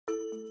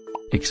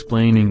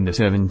Explaining the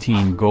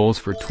 17 Goals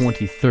for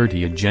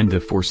 2030 Agenda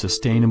for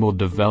Sustainable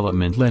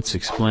Development. Let's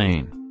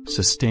explain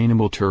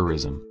sustainable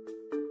tourism.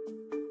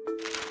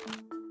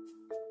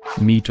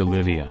 Meet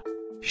Olivia.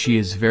 She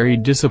is very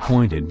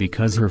disappointed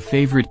because her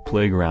favorite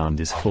playground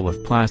is full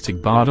of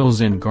plastic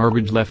bottles and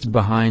garbage left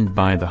behind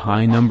by the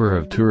high number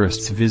of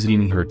tourists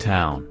visiting her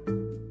town.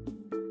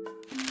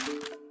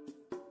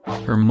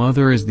 Her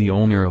mother is the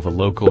owner of a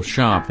local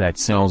shop that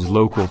sells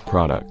local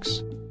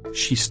products.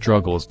 She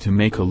struggles to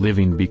make a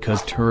living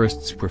because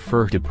tourists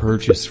prefer to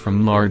purchase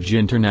from large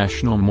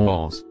international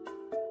malls.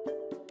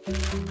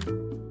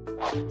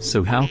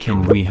 So how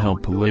can we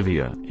help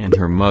Olivia and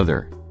her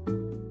mother?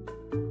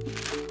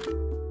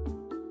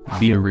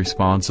 Be a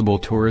responsible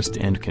tourist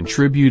and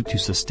contribute to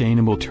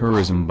sustainable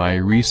tourism by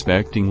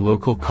respecting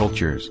local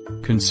cultures,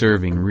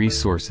 conserving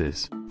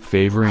resources,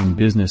 favoring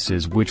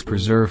businesses which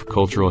preserve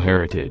cultural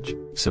heritage,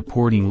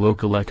 supporting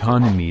local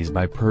economies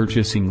by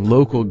purchasing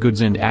local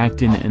goods, and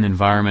act in an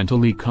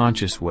environmentally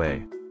conscious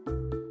way.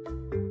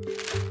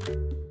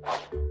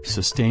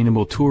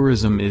 Sustainable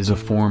tourism is a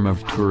form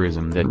of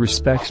tourism that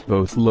respects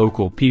both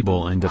local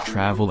people and the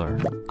traveler,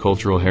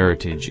 cultural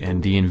heritage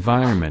and the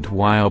environment,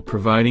 while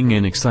providing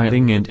an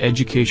exciting and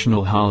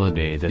educational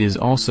holiday that is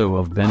also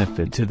of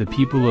benefit to the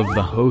people of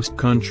the host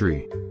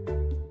country.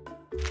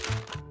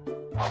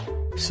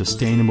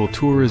 Sustainable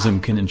tourism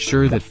can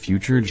ensure that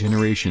future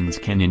generations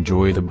can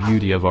enjoy the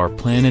beauty of our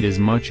planet as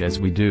much as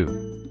we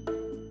do.